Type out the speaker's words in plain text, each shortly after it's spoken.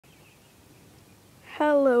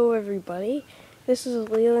Hello everybody, this is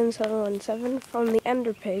Leland717 from the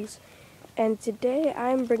Ender Pigs, and today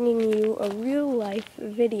I'm bringing you a real life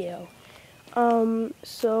video.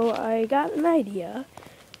 So I got an idea,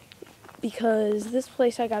 because this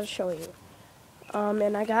place I gotta show you.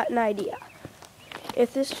 And I got an idea.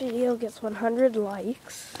 If this video gets 100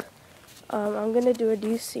 likes, I'm gonna do a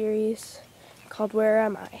new series called Where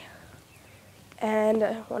Am I? And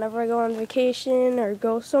whenever I go on vacation or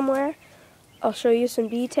go somewhere, I'll show you some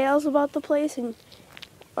details about the place, and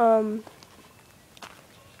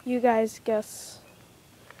you guys guess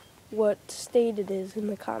what state it is in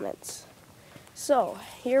the comments. So,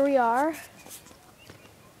 here we are.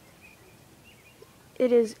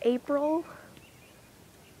 It is April,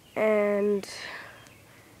 and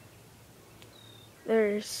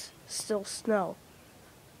there's still snow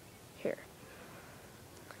here.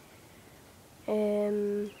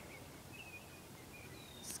 And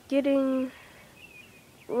it's getting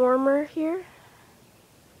warmer here.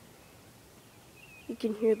 You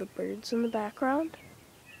can hear the birds in the background.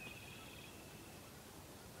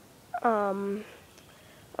 A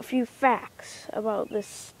few facts about this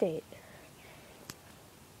state.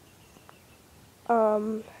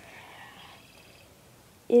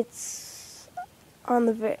 It's on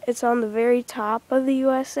the very top of the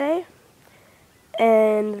USA,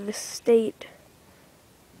 and the state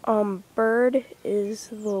bird is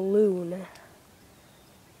the loon.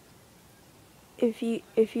 If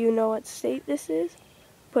you know what state this is,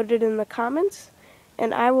 put it in the comments,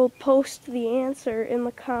 and I will post the answer in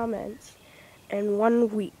the comments in 1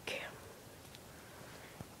 week.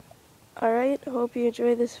 Alright, hope you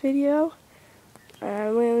enjoyed this video.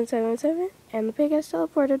 I'm Leland717, and the pig has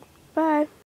teleported. Bye!